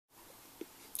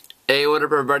Hey, what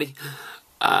up, everybody?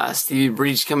 Stevie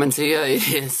Breach coming to you.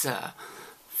 It is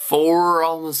 4,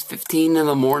 almost 15 in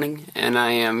the morning, and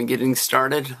I am getting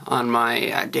started on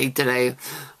my date today.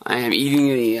 I am eating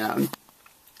the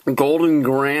Golden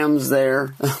Grams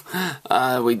there.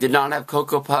 We did not have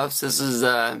Cocoa Puffs. This is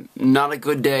not a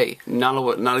good day. Not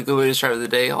a good way to start the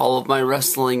day. All of my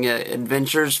wrestling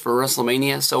adventures for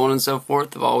WrestleMania, so on and so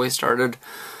forth, have always started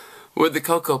with the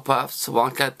Cocoa Puffs.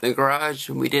 Walked out the garage,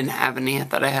 we didn't have any. I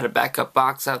thought I had a backup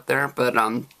box out there, but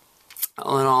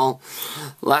all in all,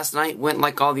 last night went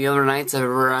like all the other nights I've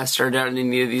ever started out in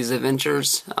any of these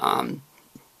adventures.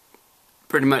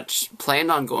 Pretty much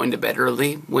planned on going to bed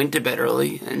early, went to bed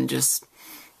early, and just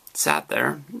sat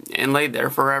there and laid there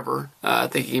forever,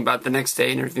 thinking about the next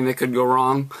day and everything that could go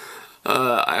wrong.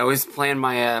 I always plan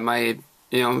my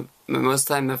most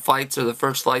time the flights are the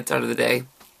first flights out of the day.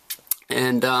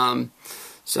 And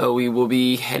so we will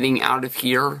be heading out of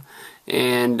here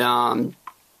and going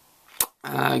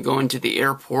to the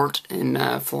airport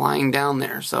and flying down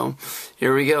there. So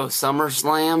here we go.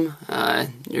 SummerSlam.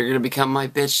 You're going to become my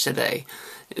bitch today.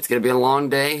 It's going to be a long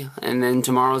day, and then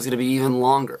tomorrow's going to be even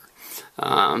longer.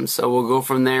 So we'll go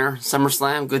from there.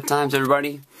 SummerSlam. Good times,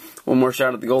 everybody. One more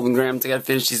shot at the Golden Grams. I got to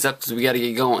finish these up because we got to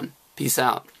get going. Peace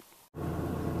out.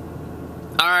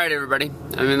 Alright, everybody.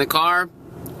 I'm in the car.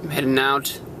 I'm heading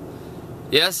out.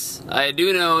 Yes, I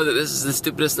do know that this is the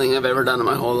stupidest thing I've ever done in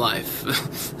my whole life.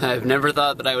 I've never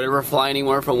thought that I would ever fly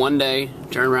anywhere for one day,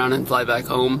 turn around and fly back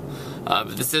home.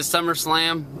 But this is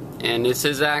SummerSlam, and this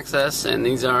is Access, and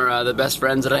these are the best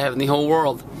friends that I have in the whole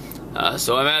world.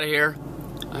 So I'm out of here.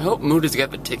 I hope Mood has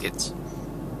got the tickets.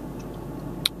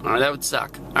 Alright, that would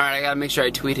suck. Alright, I gotta make sure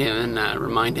I tweet him and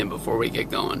remind him before we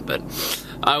get going. But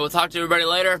I will talk to everybody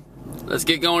later. Let's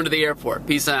get going to the airport.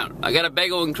 Peace out. I got a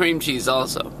bagel and cream cheese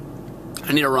also.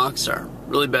 I need a rock star.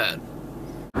 Really bad.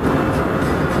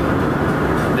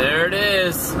 There it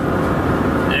is.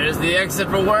 There's the exit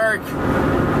for work.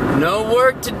 No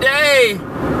work today.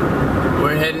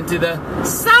 We're heading to the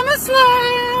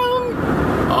SummerSlam.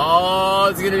 Oh,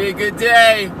 it's going to be a good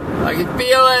day. I can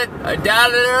feel it. I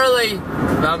doubted it early,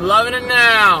 but I'm loving it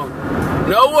now.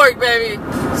 No work, baby.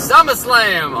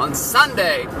 SummerSlam on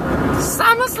Sunday.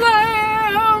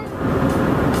 SummerSlam!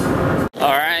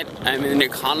 Alright, I'm in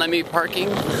economy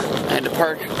parking. I had to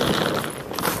park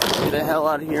the hell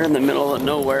out of here in the middle of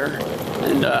nowhere.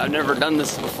 And I've never done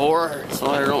this before,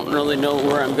 so I don't really know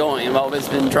where I'm going. I've always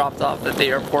been dropped off at the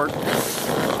airport,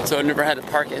 so I've never had to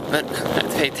park it, but I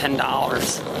had to pay $10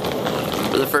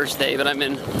 for the first day, but I'm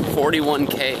in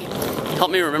 41K. Help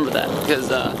me remember that,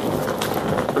 because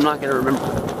I'm not going to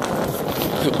remember.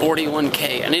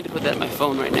 41K. I need to put that in my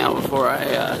phone right now before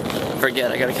I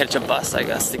forget. I gotta catch a bus, I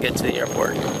guess, to get to the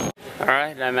airport.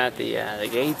 Alright, I'm at the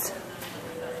gate.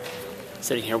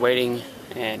 Sitting here waiting,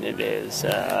 and it is,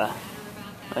 I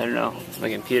don't know,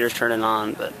 my computer's turning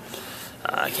on, but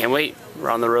I can't wait. We're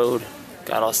on the road.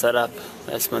 Got all set up.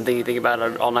 That's one thing you think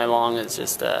about all night long is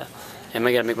just, am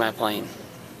I gonna make my plane?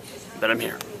 But I'm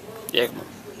here. Yeah, come on.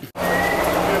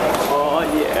 Oh,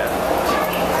 yeah.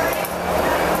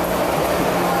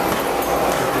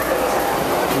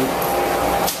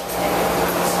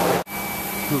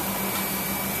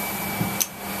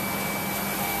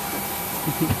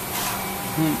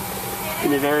 In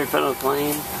the very front of the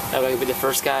plane, that way I can be the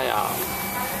first guy out.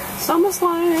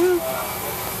 SummerSlam!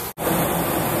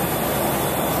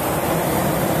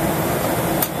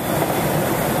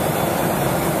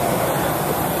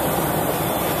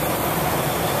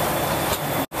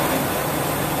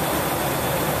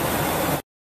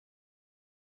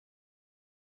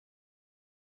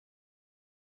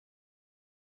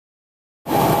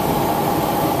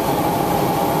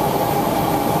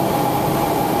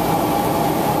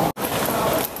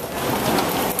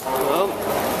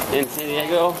 In San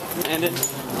Diego, landed.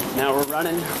 Now we're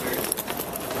running.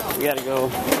 We gotta go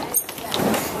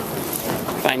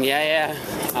find Yaya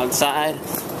outside,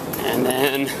 and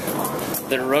then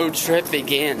the road trip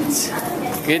begins.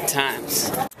 Good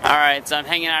times. Alright, so I'm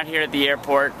hanging out here at the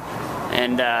airport,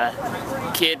 and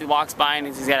kid walks by and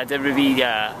he's got a WWE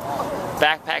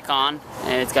backpack on,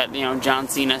 and it's got, you know, John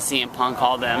Cena, CM Punk,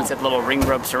 all them. It's got little ring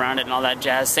ropes around it and all that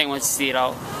jazz. Same way you see it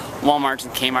all Walmarts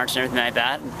and Kmarts and everything like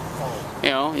that. You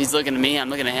know, he's looking at me,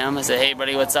 I'm looking at him. I said, hey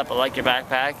buddy, what's up? I like your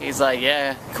backpack. He's like,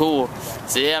 yeah, cool. I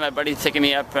said, yeah, my buddy's picking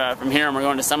me up from here and we're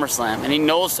going to SummerSlam. And he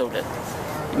no-sold it.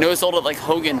 He no-sold it like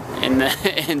Hogan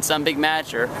in some big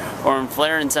match, or in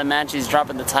Flair in some match he's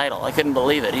dropping the title. I couldn't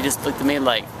believe it. He just looked at me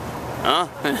like, huh?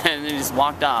 And he just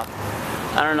walked off.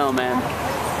 I don't know, man.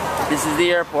 This is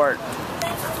the airport.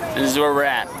 This is where we're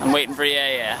at. I'm waiting for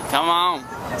yeah. Come on.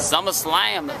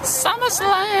 SummerSlam.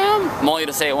 SummerSlam. I'm only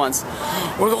gonna say it once.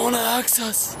 We're going to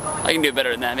Access. I can do it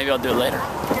better than that. Maybe I'll do it later.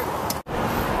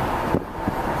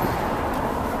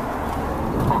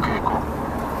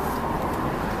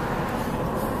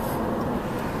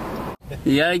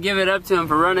 You gotta give it up to him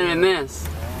for running in this.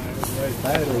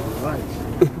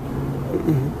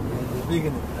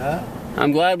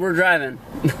 I'm glad we're driving.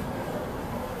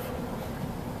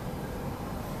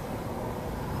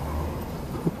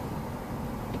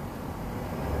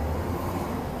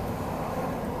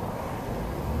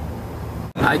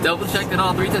 I double checked it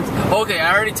all 3 times. Okay,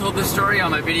 I already told this story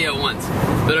on my video once,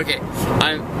 but okay,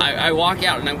 I walk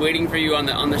out and I'm waiting for you on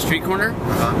the street corner,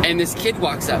 and this kid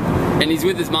walks up, and he's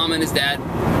with his mom and his dad,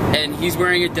 and he's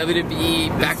wearing a WWE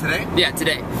backpack. Today? Yeah,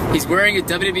 today. He's wearing a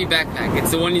WWE backpack.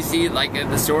 It's the one you see like at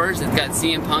the stores. It's got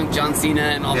CM Punk, John Cena,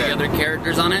 and all the other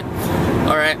characters on it.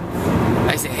 All right.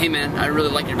 I say, hey man, I really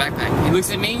like your backpack. He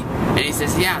looks at me and he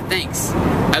says, yeah, thanks.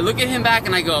 I look at him back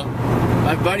and I go,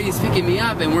 my buddy is picking me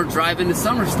up and we're driving to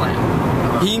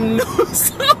SummerSlam. He knows.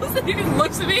 He just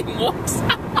looks at me and walks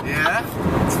out. Yeah?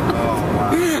 Oh,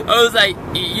 wow. I was like,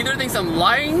 he either thinks I'm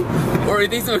lying or he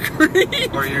thinks I'm a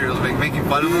creep. Or you're like making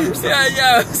fun of him or something?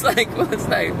 Yeah, I was like, I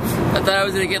thought I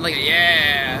was gonna get like a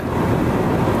yeah.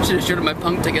 Should have showed him my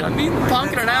Punk ticket. I'm meeting the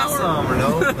Punk in an hour. Awesome, or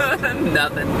no?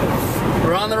 Nothing.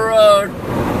 We're on the road.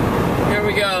 Here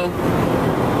we go.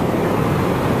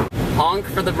 Honk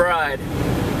for the bride.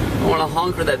 I want to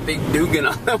honk for that big Dugan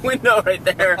on the window right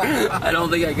there. I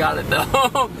don't think I got it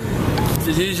though.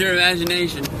 Just use your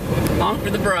imagination. Honk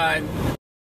for the bride.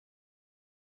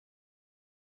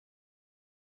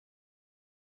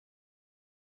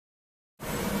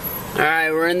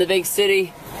 Alright, we're in the big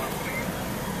city.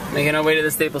 Making our way to the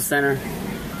Staples Center.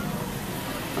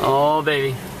 Oh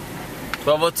baby.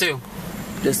 12:02.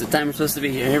 Just the time we're supposed to be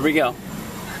here. Here we go.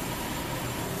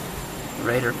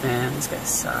 Raider fan. This guy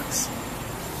sucks.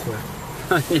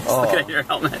 Just look at your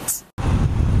helmets.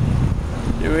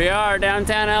 Here we are,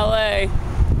 downtown LA.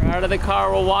 We're out of the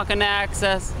car, we're walking to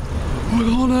Access. We're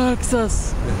going to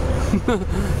Access.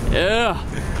 Yeah.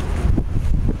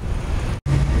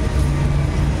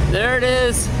 There it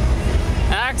is.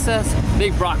 Access.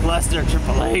 Big Brock Lesnar,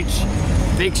 Triple H.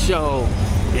 Big show.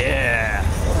 Yeah.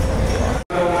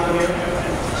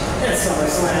 It's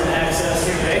SummerSlam Access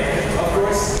today. Of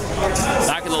course.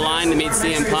 Back of the line to meet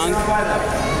CM Punk.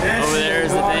 Over there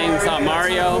is the thing. We saw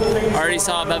Mario. Already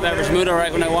saw Above Average Muda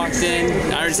right when I walked in.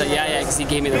 I already said yeah because he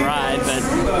gave me the ride. But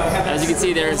as you can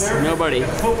see, there's nobody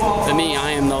but me.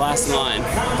 I am the last in line.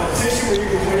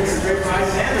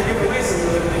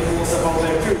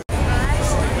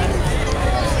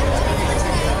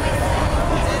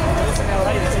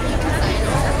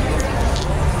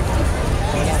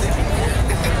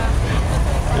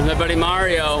 There's my buddy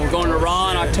Mario. We're going to Raw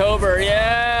in October.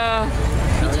 Yeah.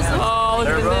 Oh, look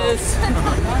at this.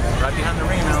 Right behind the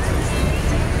ring now.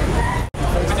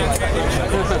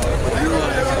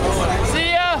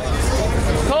 See ya.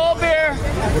 Cold beer.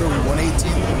 What are we,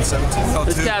 118, 117? Oh,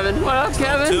 there's Kevin. What up,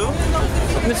 Kevin?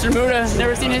 Mr. Muda.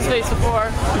 Never seen his face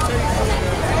before.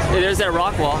 Hey, there's that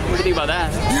rock wall. What do you think about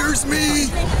that? Here's me.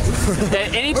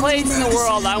 Any place in the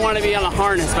world I want to be on a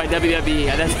harness by WWE.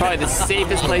 That's probably the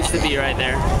safest place to be right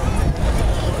there.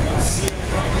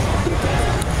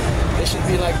 It should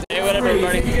be like. Hey, whatever,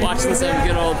 everybody. Watching some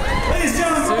good old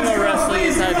sumo wrestling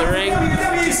inside the ring.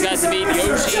 Just got to meet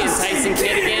Yoshi and Tyson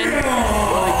Kidd again. Really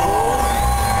cool.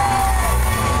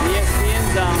 ESPN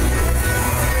Zone.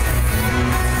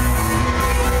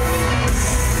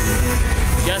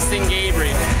 Justin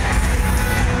Gabriel.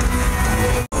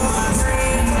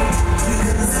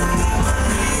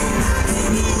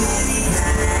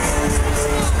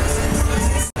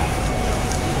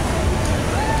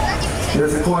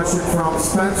 Here's a question from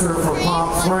Spencer from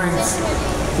Palm Springs.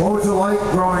 What was it like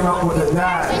growing up with a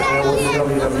dad that was a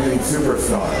WWE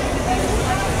superstar?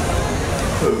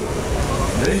 Who?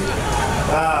 Me?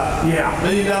 Yeah. $1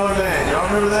 Million Man. Y'all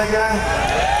remember that guy?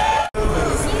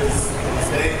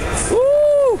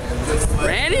 Woo!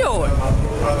 Randy Orton.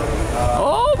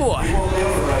 Oh boy.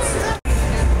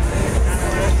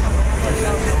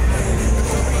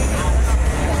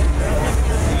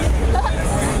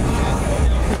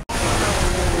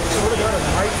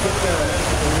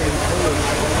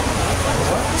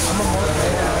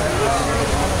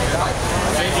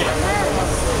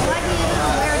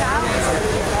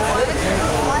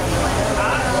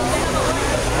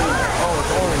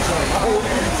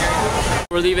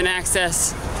 We're leaving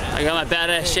Access. I got my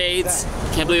badass shades.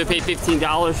 Can't believe I paid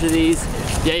 $15 for these.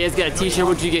 Yeah, you guys got a t-shirt.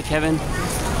 What'd you get, Kevin?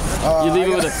 You leave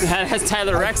it with has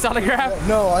Tyler Rex autograph?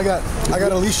 No, I got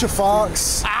Alicia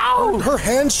Fox. Ow! Her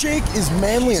handshake is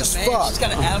manly as fuck.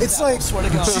 It's like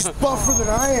she's buffer than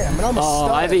I am, and I'm a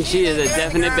stud. I think she is a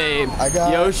definite babe. I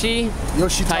got Yoshi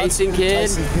Tyson Kid.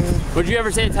 Tyson Kid. What'd you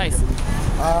ever say to Tyson?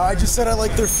 I just said I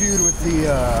like their feud with the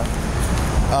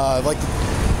like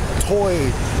the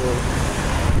toy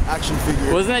action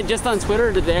figure. Wasn't that just on Twitter,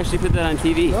 or did they actually put that on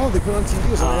TV? No, they put it on TV.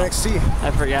 It was on NXT.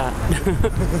 I forgot.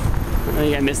 I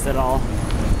think I missed it all.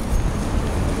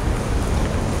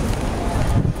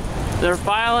 They're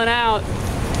filing out.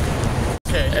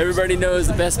 Everybody knows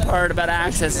the best part about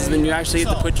Access is when you actually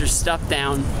get to put your stuff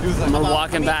down. And we're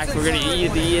walking back. We're going to eat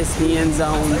at the ESPN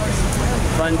zone.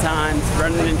 Fun times,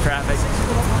 running in traffic.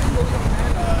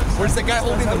 Where's the guy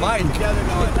holding the mic?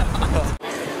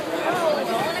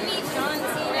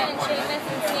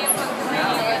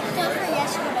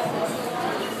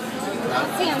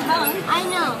 I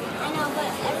know, but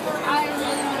I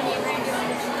really want to be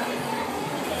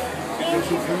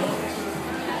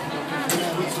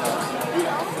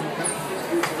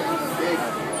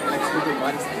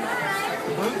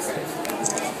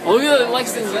Oh, look at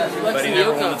Lexington But he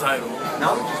never won the title.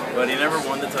 No? But he never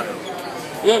won the title.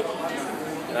 Yeah.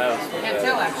 Can't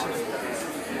tell, actually.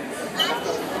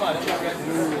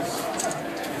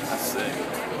 That's sick.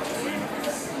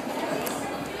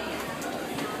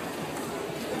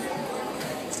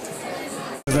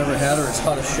 I've never had her. It's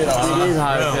hot as shit out It is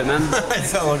hot as shit, man.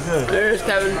 It's all good. There's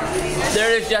Kevin. There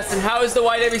it is, Justin. How is the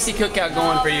YWC cookout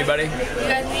going for you, buddy? You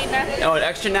guys need napkins? Oh,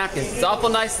 extra napkins. It's awful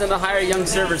nice of them to hire young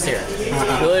servers here.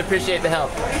 Really appreciate the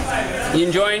help. You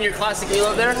enjoying your classic meal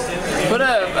up there? Put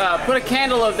a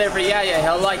candle up there for Yaya.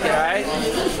 He'll like it, all right?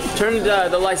 Turn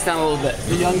the lights down a little bit.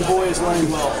 The young boy is learning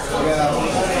well.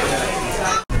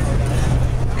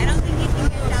 I don't think you can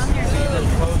get down there.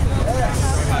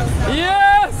 Yes!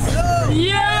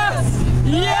 Yes!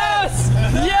 Yes!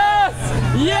 Yes!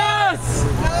 Yes!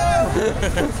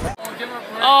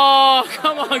 Oh,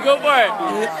 come on, go for it.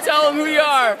 Tell them who you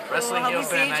are. Wrestling Heel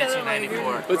Fan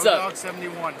 1994. What's up? Dog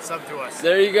 71, sub to us.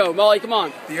 There you go. Molly, come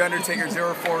on. The Undertaker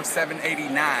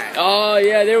 04789. Oh,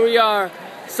 yeah, there we are.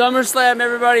 SummerSlam,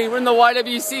 everybody. We're in the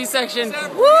YWC section.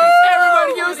 Woo!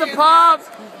 Everybody give us a pop.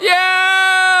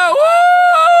 Yeah! Woo!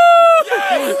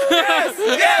 Yes!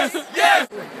 Yes! Yes!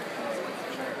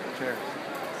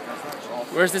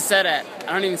 Where's the set at?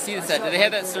 I don't even see the set. Do they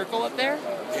have that circle up there?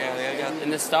 Yeah, they got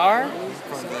And the star?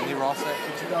 from the new Raw set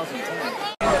for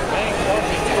 2010.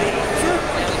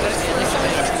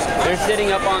 They're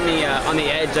sitting up on the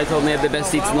edge. I told them they have the best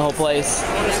seats in the whole place.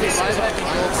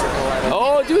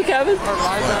 Oh, do it, Kevin.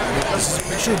 This is a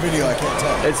picture video. I can't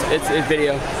tell. It's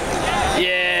video.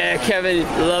 Yeah, Kevin,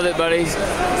 love it, buddy.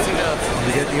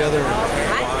 You get the other.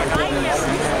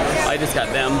 I just got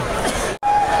them.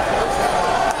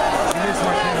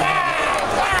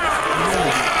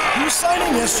 You were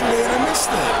signing yesterday and I missed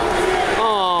it.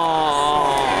 Aww.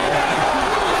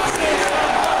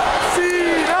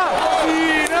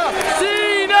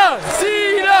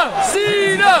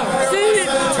 Cena!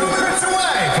 2 minutes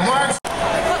away from our...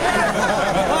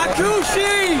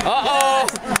 Hakushi! Uh-oh.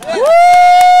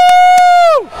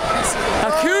 Woo!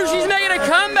 Hakushi's making a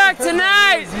comeback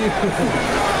tonight!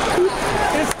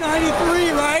 It's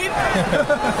 93, right?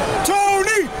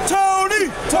 Tony! Tony!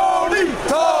 Tony!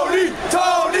 Tony!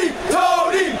 Tony!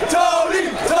 Tony! Tony!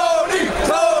 Tony!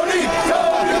 Tony!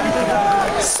 Tony!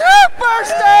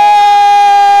 Superstar!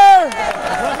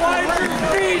 Wipe your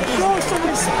feet! Show some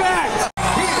respect!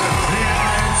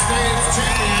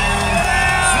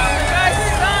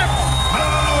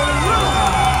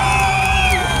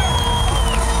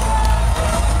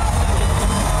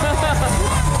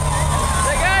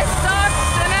 The guy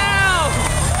sucks now!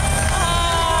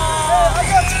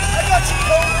 Oh.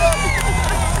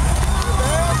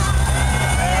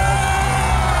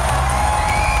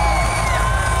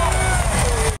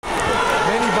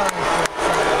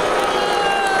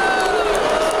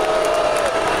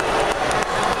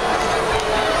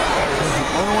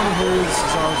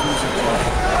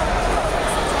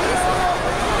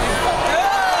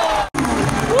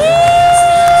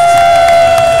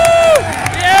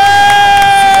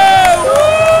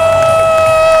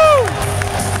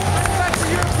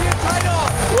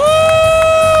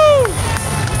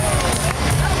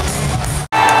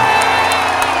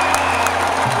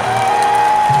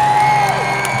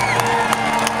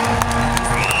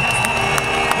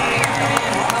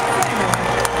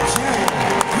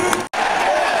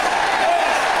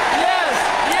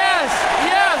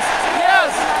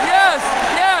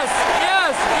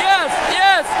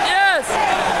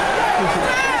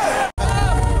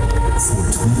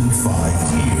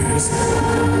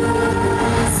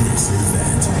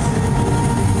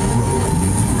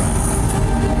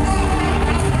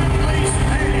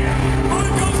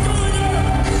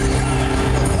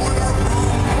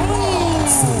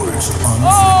 forged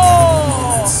unforgettable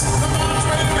moments,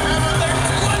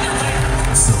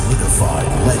 solidified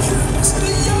legends,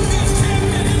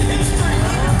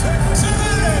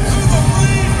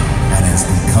 and has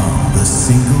become the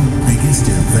single biggest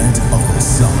event of the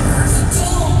summer.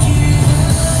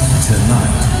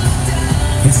 Tonight,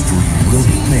 history will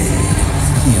be made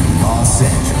in Los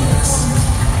Angeles.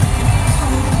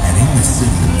 And in the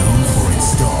city known for its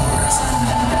stars,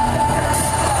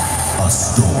 a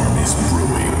storm is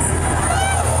brewing.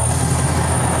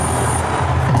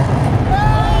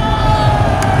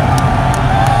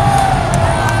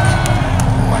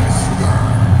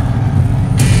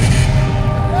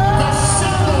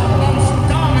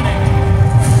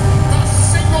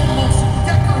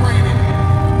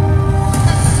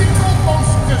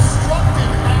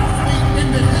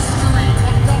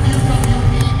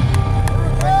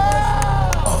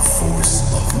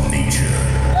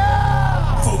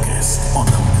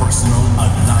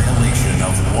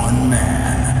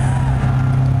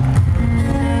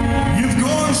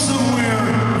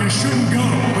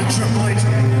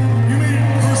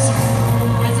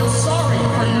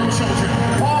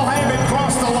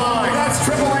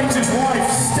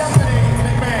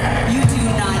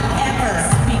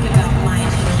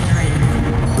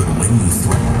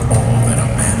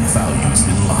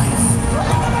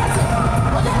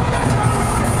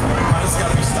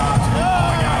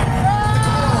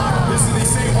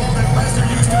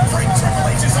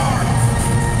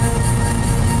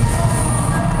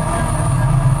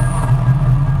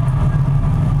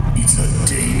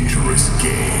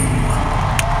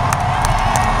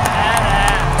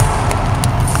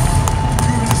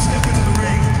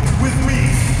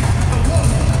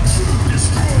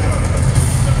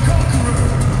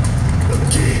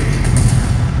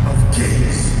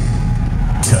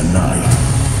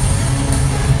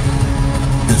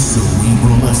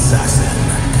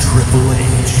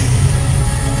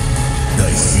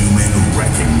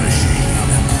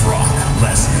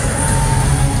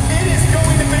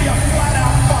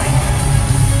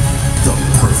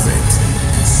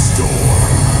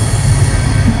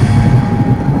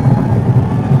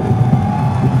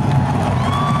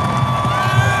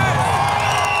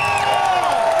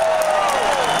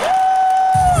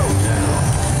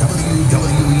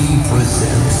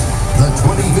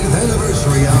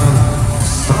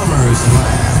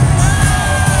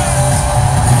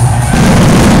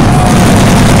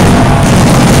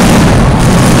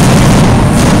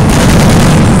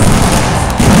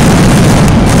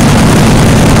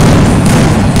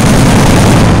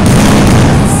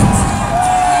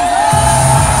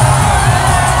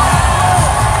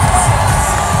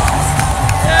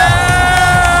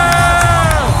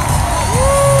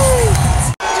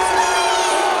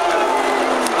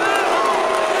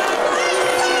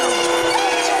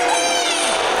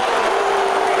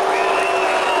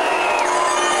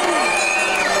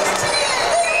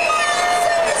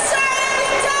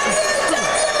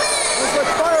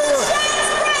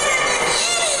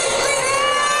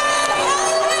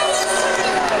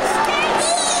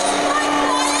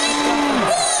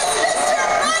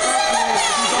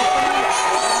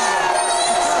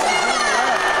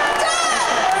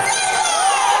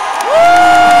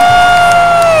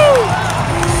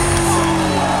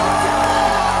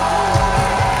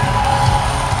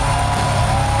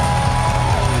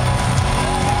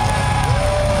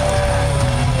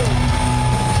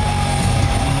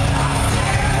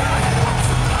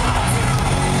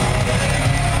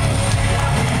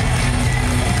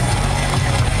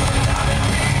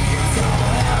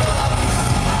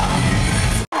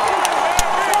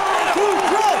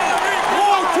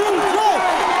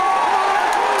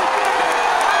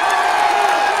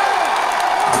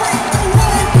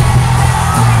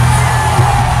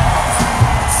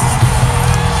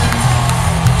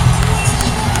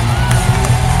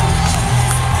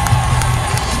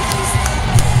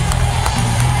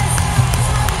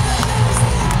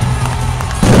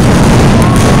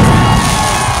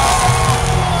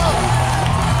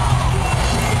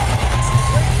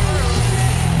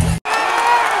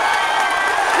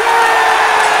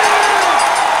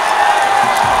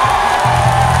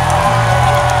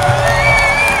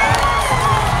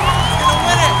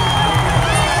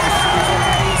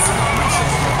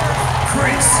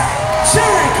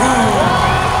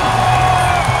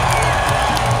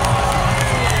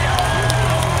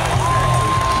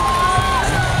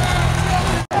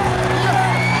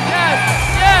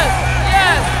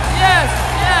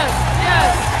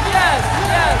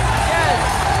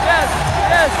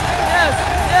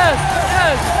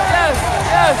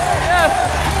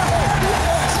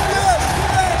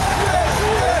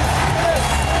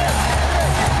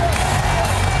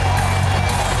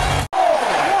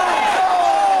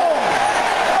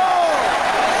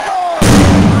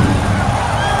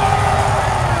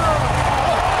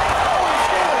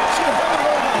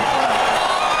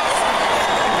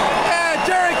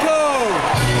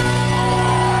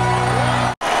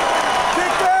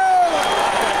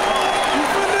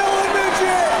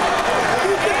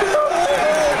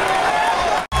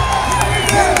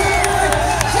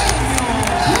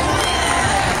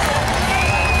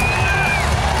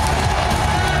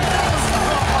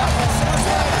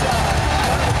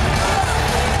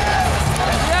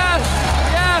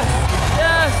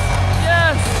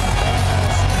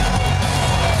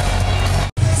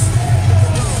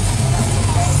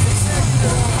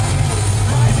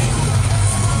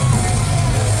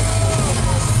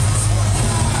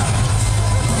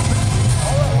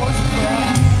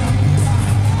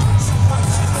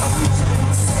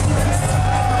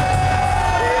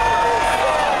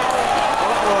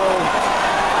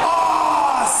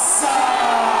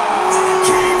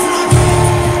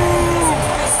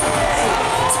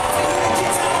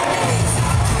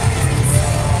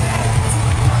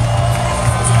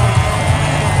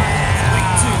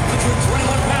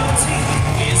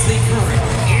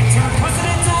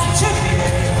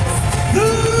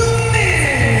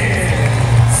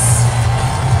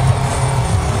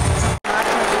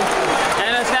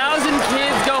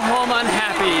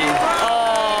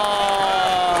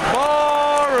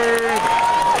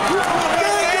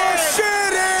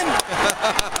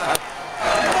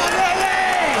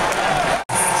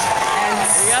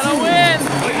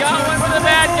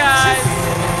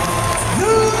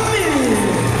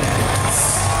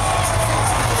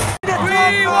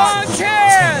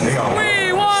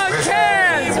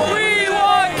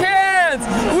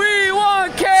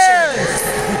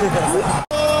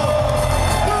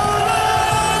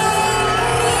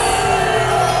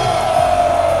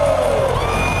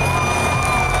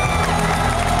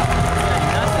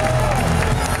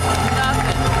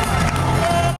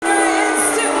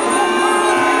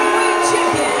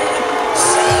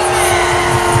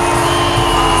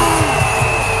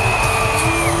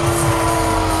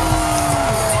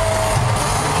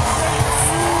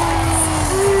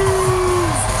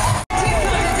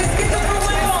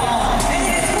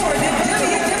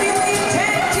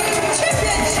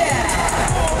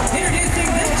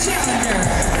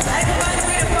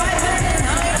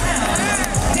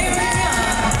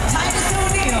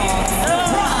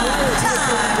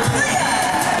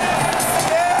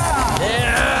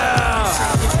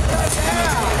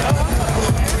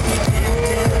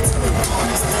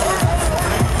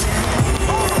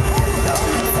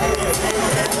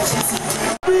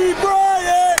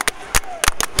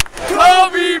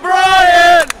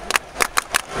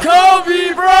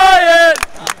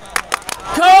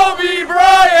 Kobe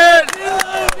Bryant!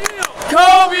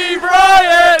 Kobe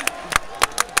Bryant!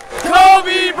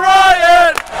 Kobe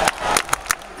Bryant!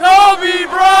 Kobe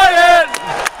Bryant!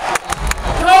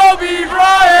 Kobe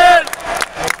Bryant!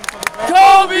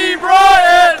 Kobe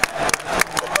Bryant!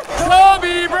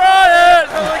 Kobe Bryant!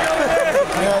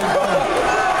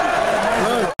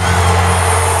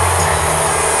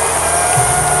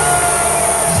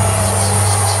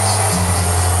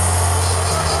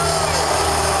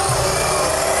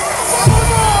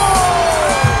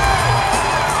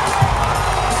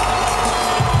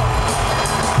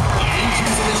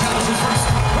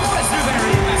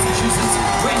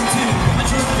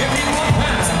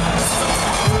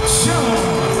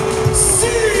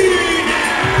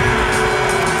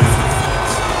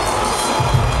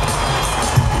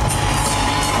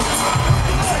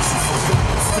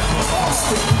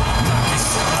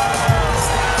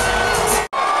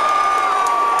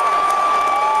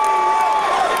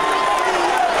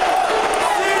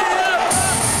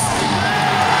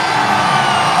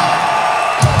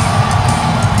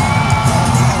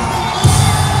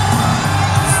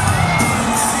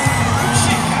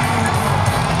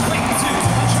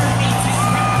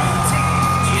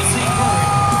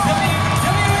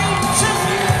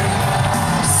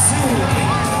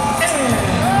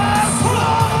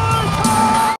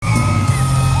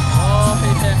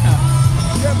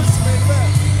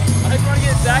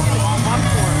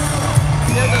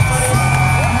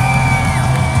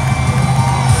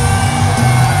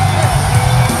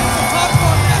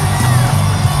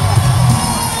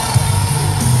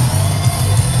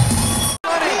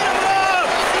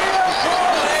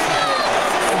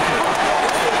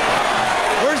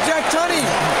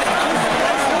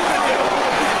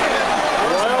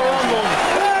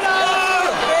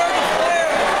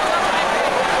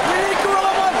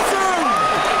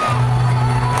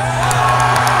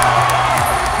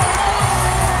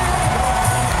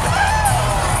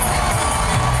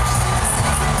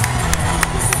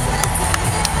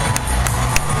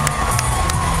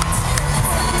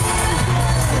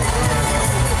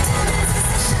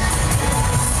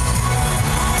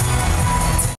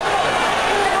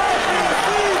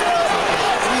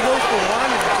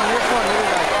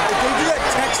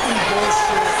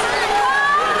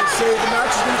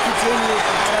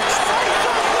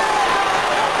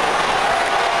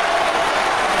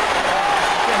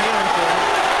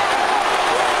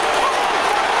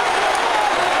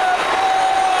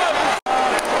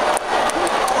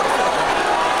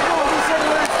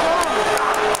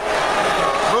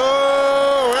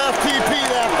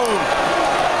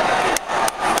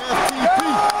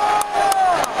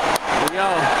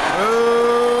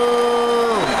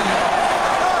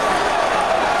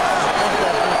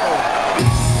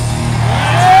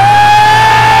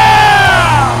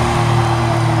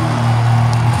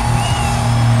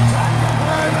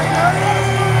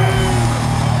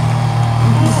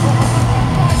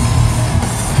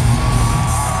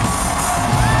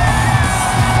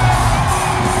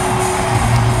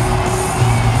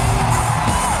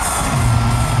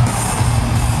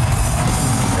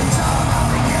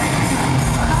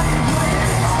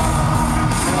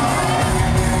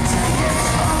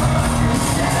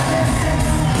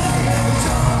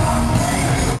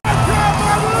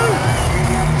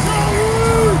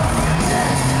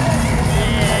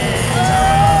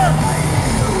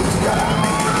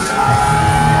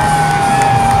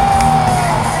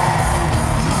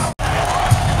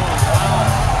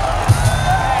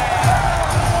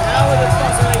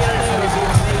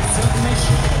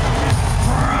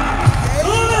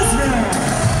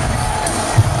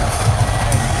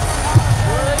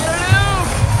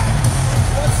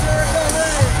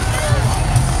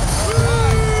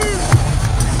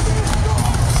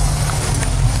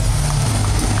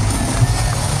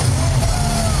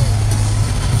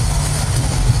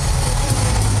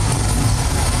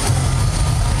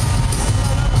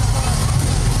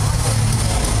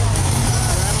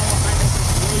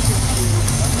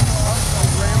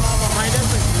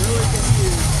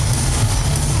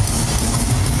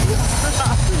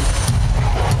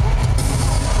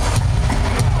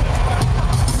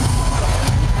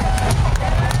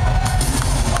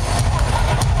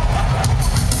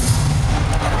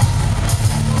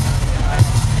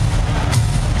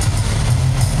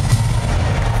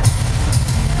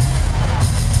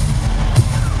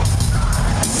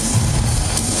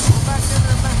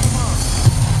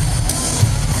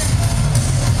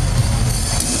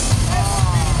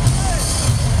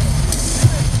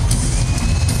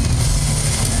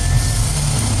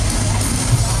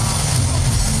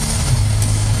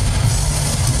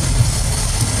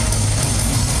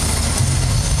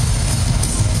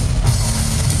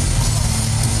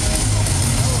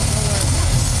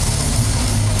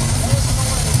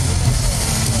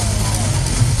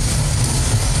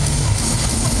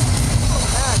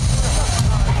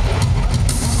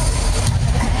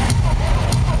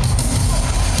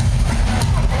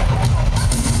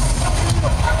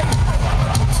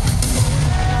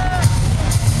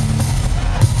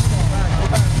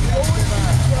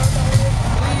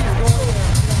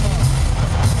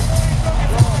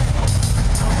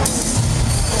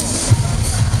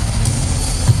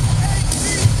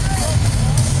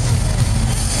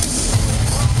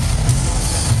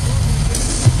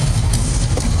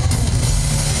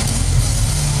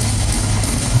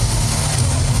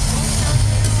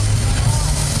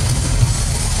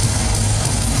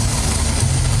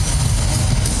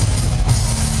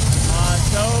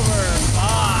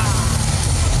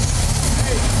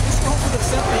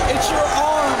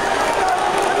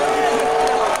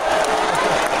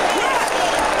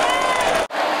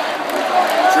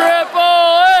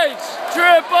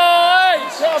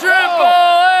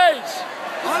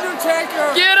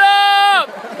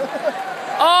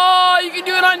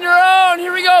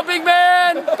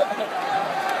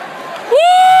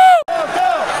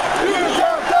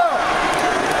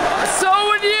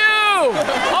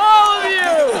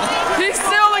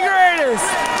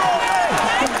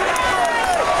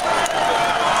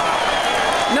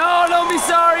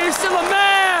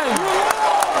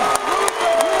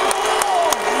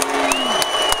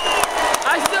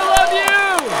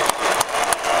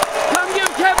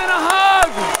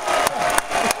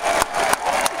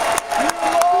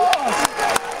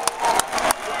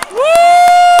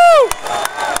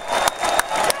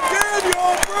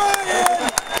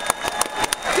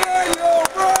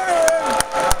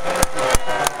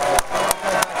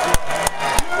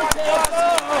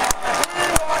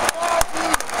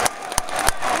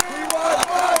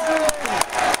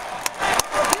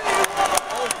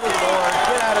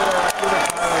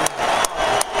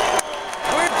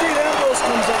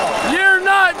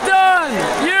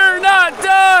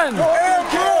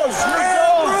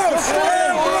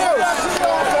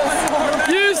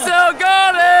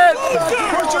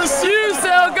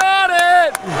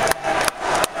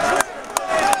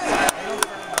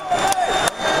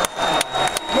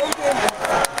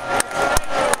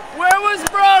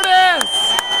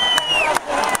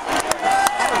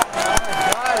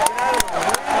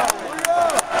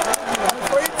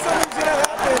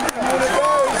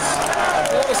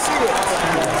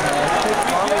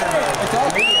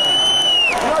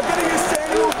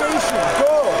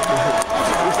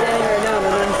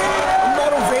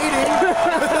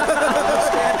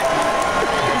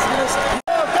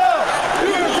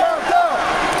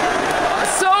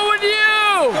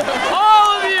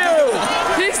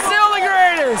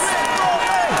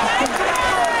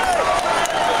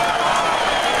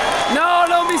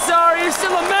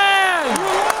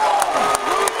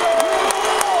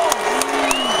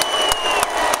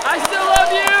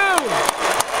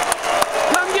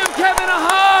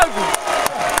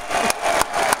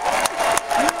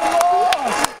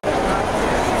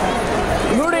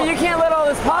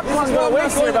 time going to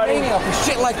waste here, buddy. For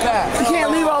shit like that. You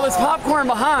can't leave all this popcorn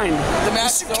behind. The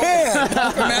match is over.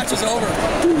 The match is over.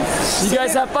 You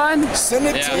guys have fun? Send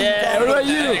it to Yeah, what about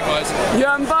you? You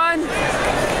having fun?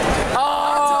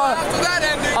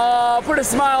 Oh, put a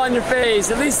smile on your face.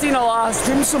 At least Cena lost.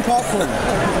 Give me some popcorn.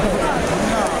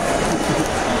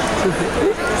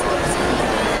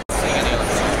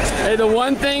 Hey, the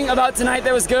one thing about tonight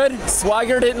that was good,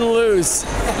 Swagger didn't lose.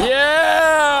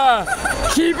 Yeah!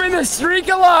 Keeping the streak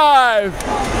alive!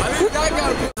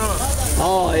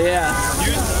 Oh, yeah.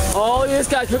 Oh, this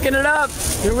guy cooking it up.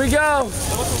 Here we go.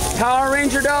 Power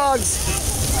Ranger dogs.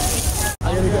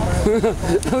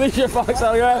 Alicia Fox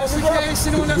autograph. In case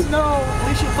anyone doesn't know,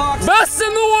 Alicia Fox. Best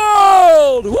in the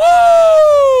world!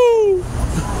 Woo!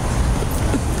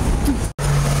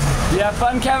 You have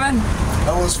fun, Kevin?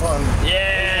 That was fun.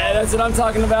 Yeah, that's what I'm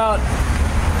talking about.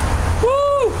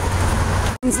 Woo!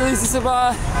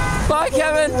 Bye,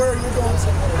 Kevin. Where are you going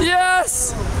somewhere?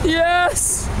 Yes!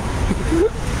 Yes!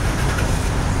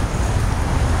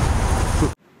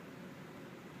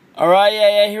 Alright,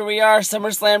 yeah, here we are.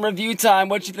 SummerSlam review time.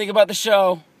 What'd you think about the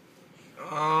show?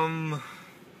 I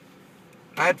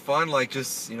had fun, like,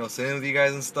 just, you know, sitting with you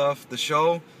guys and stuff. The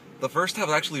show, the first half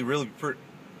was actually really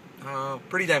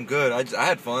pretty damn good. I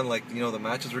had fun, like, you know, the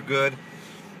matches were good.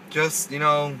 Just, you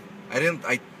know, I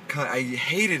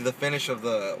hated the finish of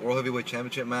the World Heavyweight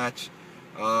Championship match.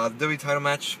 The WWE title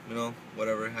match, you know,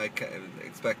 whatever I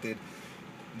expected.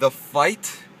 The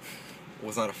fight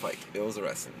was not a fight. It was a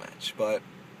wrestling match. But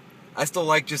I still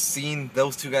like just seeing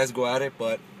those two guys go at it,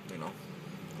 but, you know,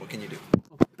 what can you do?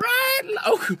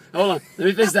 Oh, hold on. Let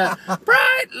me fix that.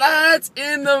 Bright lights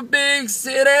in the big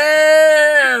city.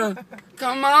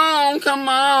 Come on, come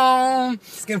on.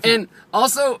 And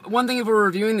also, one thing if we're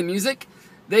reviewing the music,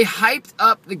 they hyped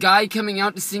up the guy coming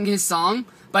out to sing his song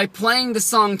by playing the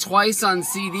song twice on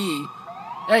CD.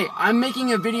 Hey, I'm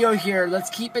making a video here. Let's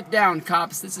keep it down,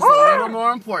 cops. This is a little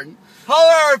more important.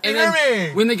 Holler, if you And hear then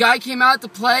me! when the guy came out to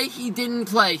play, he didn't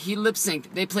play. He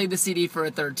lip-synced. They played the CD for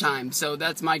a third time. So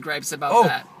that's my gripes about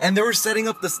that. And they were setting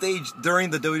up the stage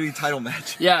during the WWE title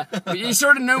match. Yeah, you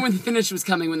sort of know when the finish was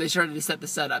coming when they started to set the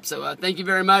setup. So thank you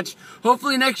very much.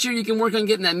 Hopefully next year you can work on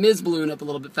getting that Miz balloon up a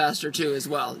little bit faster too as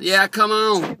well. Yeah, come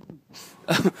on.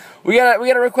 we got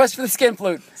a request for the skin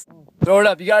flute. Throw it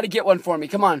up. You got to get one for me.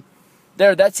 Come on.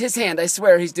 There, that's his hand. I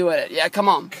swear he's doing it. Yeah, come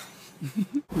on.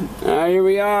 Alright, here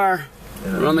we are.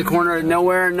 We're on the corner of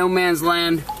nowhere, no man's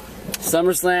land.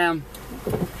 SummerSlam.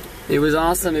 It was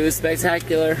awesome. It was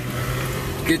spectacular.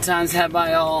 Good times had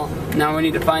by all. Now we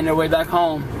need to find our way back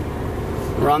home.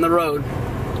 We're on the road.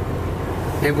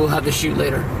 Maybe we'll have to shoot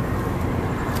later.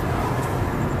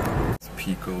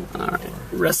 Pico. Alright.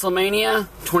 WrestleMania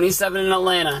 27 in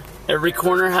Atlanta. Every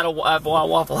corner had a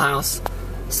Waffle House.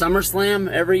 SummerSlam,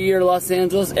 every year Los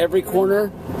Angeles, every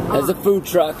corner has a food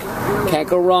truck. Can't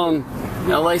go wrong.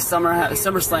 LA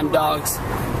SummerSlam dogs.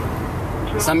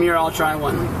 Some year I'll try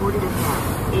one.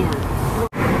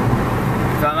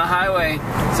 It's on the highway,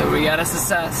 so we got a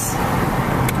success.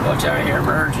 Watch out here,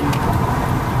 merging.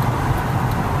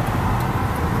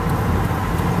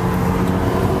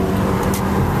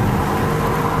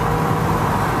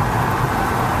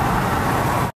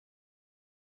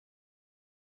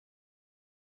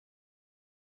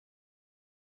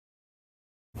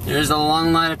 There's a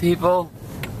long line of people.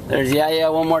 There's yeah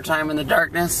one more time in the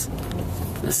darkness.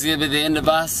 This is gonna be the end of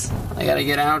us. I gotta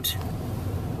get out.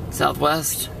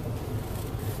 Southwest.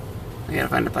 I gotta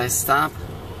find a place to stop.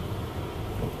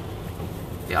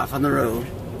 Be off on the road.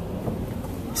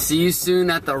 See you soon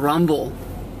at the Rumble.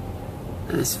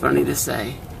 And it's funny to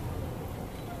say.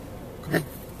 Okay.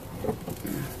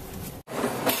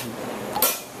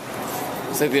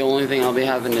 Looks like the only thing I'll be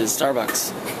having is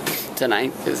Starbucks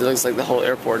tonight, because it looks like the whole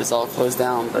airport is all closed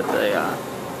down, but the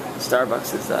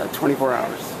Starbucks is 24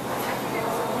 hours.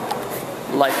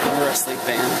 Life of a wrestling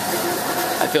fan.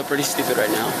 I feel pretty stupid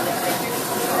right now.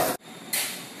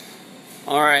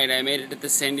 Alright, I made it at the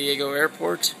San Diego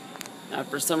airport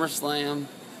after SummerSlam,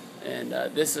 and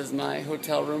this is my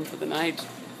hotel room for the night.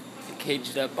 I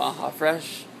caged up Baja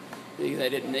Fresh because I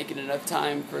didn't make it enough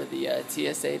time for the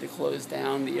TSA to close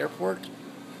down the airport.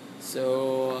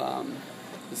 So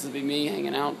this will be me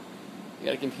hanging out. I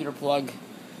got a computer plug,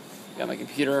 got my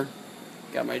computer,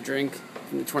 got my drink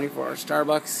from the 24-hour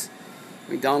Starbucks.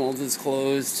 McDonald's is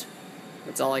closed.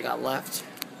 That's all I got left.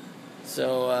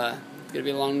 So it's gonna be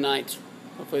a long night.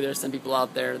 Hopefully there's some people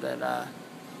out there that are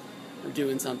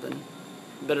doing something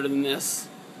better than this.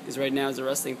 Because right now as a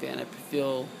wrestling fan I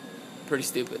feel pretty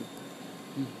stupid.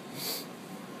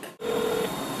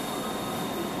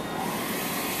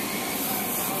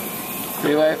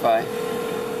 Free Wi-Fi.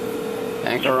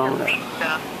 Macaroni.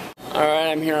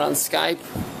 Alright, I'm here on Skype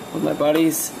with my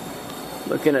buddies,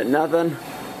 looking at nothing.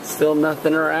 Still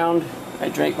nothing around. I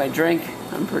drank my drink.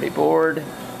 I'm pretty bored.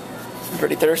 I'm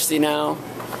pretty thirsty now.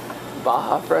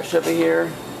 Baja Fresh over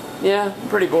here. Yeah, I'm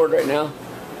pretty bored right now.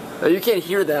 You can't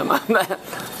hear them.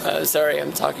 Sorry,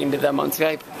 I'm talking to them on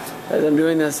Skype as I'm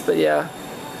doing this, but yeah.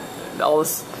 All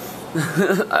this.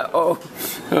 Oh,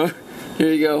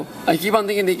 here you go. I keep on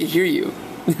thinking they can hear you.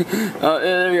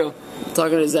 There you go. I'm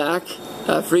talking to Zach,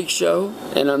 Freak Show,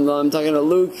 and I'm talking to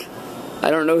Luke. I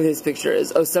don't know who his picture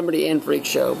is. Oh, somebody in Freak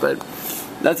Show, but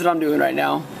that's what I'm doing right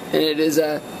now. And it is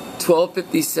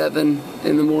 12:57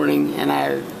 in the morning, and I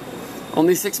have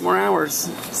only 6 more hours.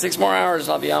 6 more hours,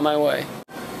 I'll be on my way.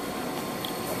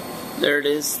 There it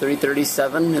is,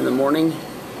 3:37 in the morning.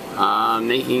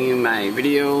 Making my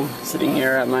video, sitting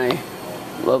here at my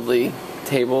lovely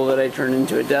table that I turned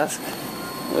into a desk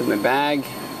with my bag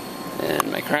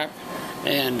and my crap.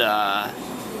 And I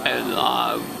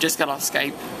just got off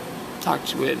Skype,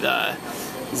 talked with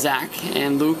Zach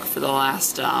and Luke for the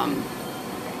last, I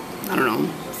don't know,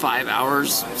 5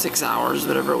 hours, 6 hours,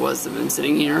 whatever it was. I've been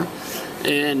sitting here,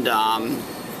 and I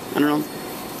don't know,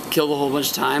 killed a whole bunch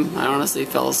of time. I honestly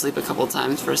fell asleep a couple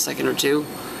times for a second or two,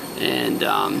 and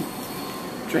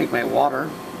drank my water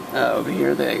over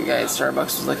here. The guy at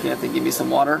Starbucks was lucky enough to give me some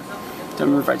water. Don't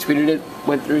remember if I tweeted it.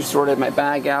 Went through, sorted my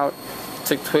bag out,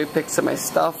 took toy pics of my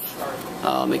stuff,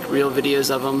 make real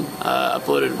videos of them.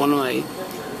 Uploaded one of my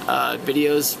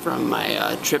videos from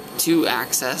my trip to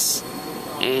Access,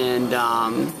 and I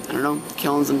don't know,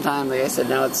 killing some time. Like I said,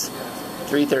 now it's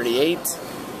 3:38,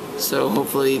 so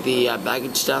hopefully the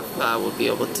baggage stuff will be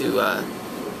able to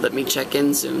let me check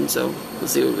in soon, so we'll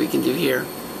see what we can do here.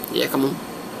 Yeah, come on.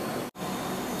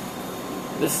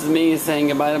 This is me saying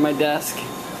goodbye to my desk.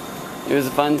 It was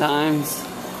fun times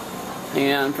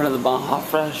hanging out in front of the Baja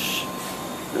Fresh.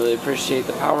 Really appreciate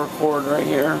the power cord right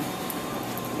here.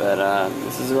 But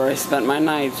this is where I spent my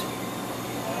night.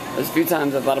 There's a few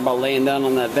times I thought about laying down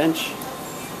on that bench,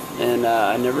 and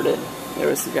I never did. There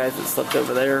was some guys that slept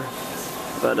over there,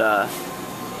 but I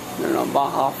don't know,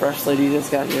 Baja Fresh lady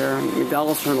just got here.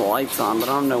 McDonald's turned the lights on, but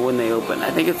I don't know when they open. I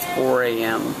think it's 4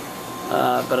 a.m.,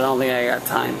 but I don't think I got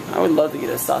time. I would love to get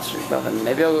a sausage muffin.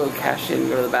 Maybe I'll go cash in,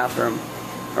 go to the bathroom.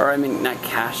 Or I mean, not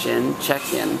cash in,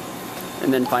 check in,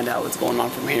 and then find out what's going on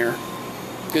from here.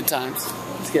 Good times.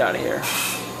 Let's get out of here.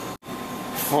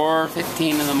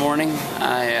 4:15 in the morning,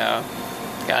 I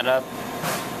got up,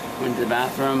 went to the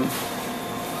bathroom,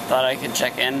 thought I could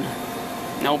check in.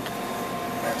 Nope.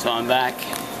 So I'm back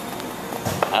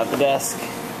at the desk.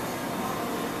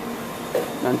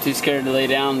 I'm too scared to lay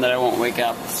down that I won't wake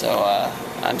up, so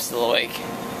I'm still awake.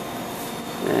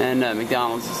 And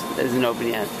McDonald's isn't open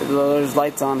yet. There's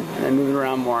lights on, and they're moving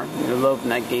around more. They'll open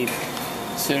that gate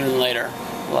sooner than later.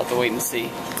 We'll have to wait and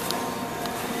see.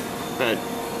 But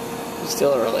it's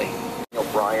still early.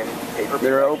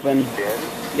 They're open.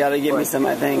 You gotta give me some,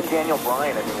 I think.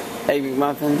 Egg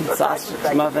McMuffin,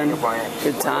 sausage muffin,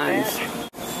 good times.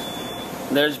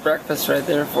 There's breakfast right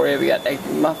there for you. We got egg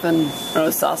McMuffin,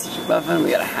 sausage McMuffin,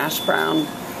 we got a hash brown,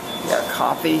 we got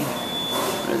coffee.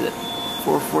 What is it?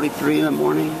 4:43 in the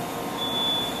morning.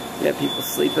 We got people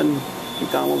sleeping.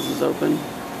 McDonald's is open.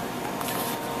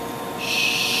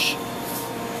 Shh.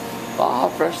 Baja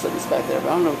Fresh lady's back there, but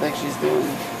I don't know what the heck she's doing.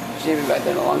 She ain't been back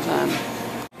there in a long time.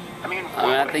 I'm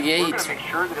at the gate.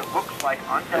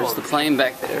 There's the plane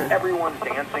back there. Everyone's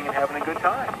dancing and having a good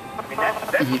time. I mean, that's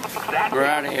exactly. We're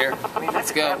out of here.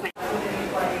 Let's go.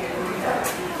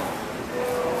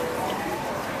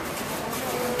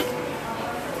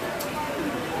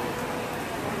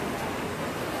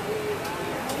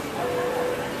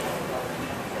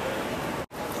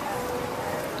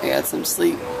 I got some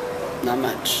sleep. Not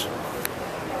much.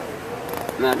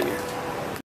 I'm out of here.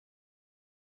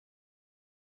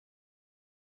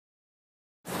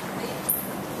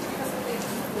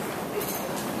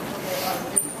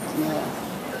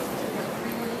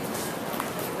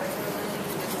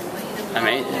 I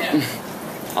made it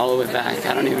all the way back.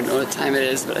 I don't even know what time it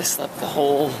is, but I slept the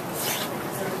whole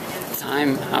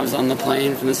time I was on the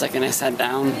plane from the second I sat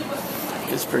down.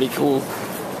 It was pretty cool.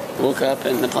 Woke up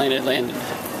and the plane had landed.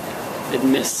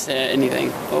 Didn't miss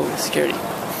anything. Oh, security.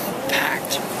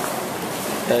 Packed.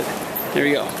 But here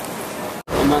we go.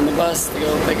 I'm on the bus to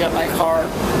go pick up my car,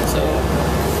 so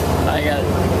I got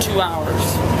 2 hours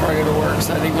before I go to work.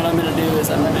 So I think what I'm going to do is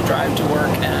I'm going to drive to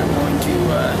work, and I'm going to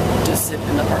just sit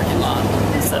in the parking lot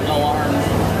and set an alarm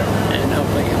and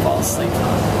hopefully I can fall asleep. I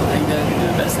think that would be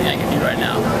the best thing I can do right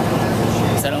now,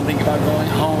 because I don't think about going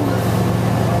home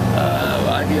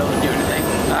I'd be able to do anything.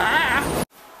 Ah!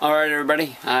 Alright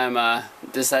everybody, I'm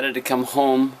decided to come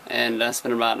home and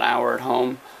spend about an hour at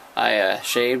home. I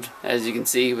shaved, as you can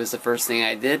see, was the first thing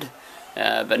I did,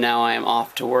 but now I am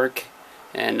off to work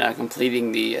and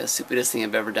completing the stupidest thing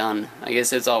I've ever done. I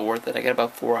guess it's all worth it. I got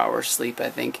about 4 hours sleep, I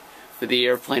think, for the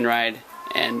airplane ride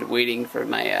and waiting for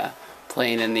my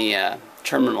plane in the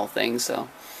terminal thing, so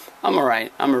I'm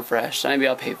alright. I'm refreshed. Maybe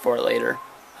I'll pay for it later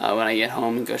when I get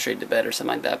home and go straight to bed or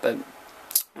something like that, but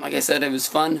like I said, it was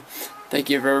fun. Thank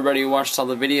you for everybody who watched all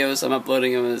the videos. I'm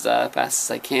uploading them as fast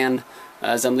as I can.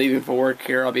 As I'm leaving for work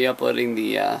here, I'll be uploading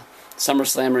the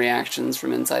SummerSlam reactions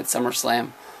from inside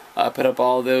SummerSlam. Put up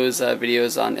all those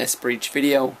videos on S-Breach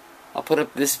Video. I'll put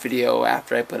up this video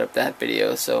after I put up that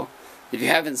video, so if you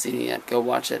haven't seen it yet, go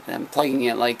watch it. I'm plugging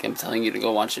it like I'm telling you to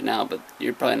go watch it now, but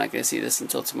you're probably not going to see this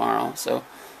until tomorrow, so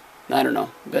I don't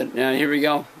know. But here we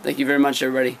go. Thank you very much,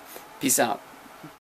 everybody. Peace out.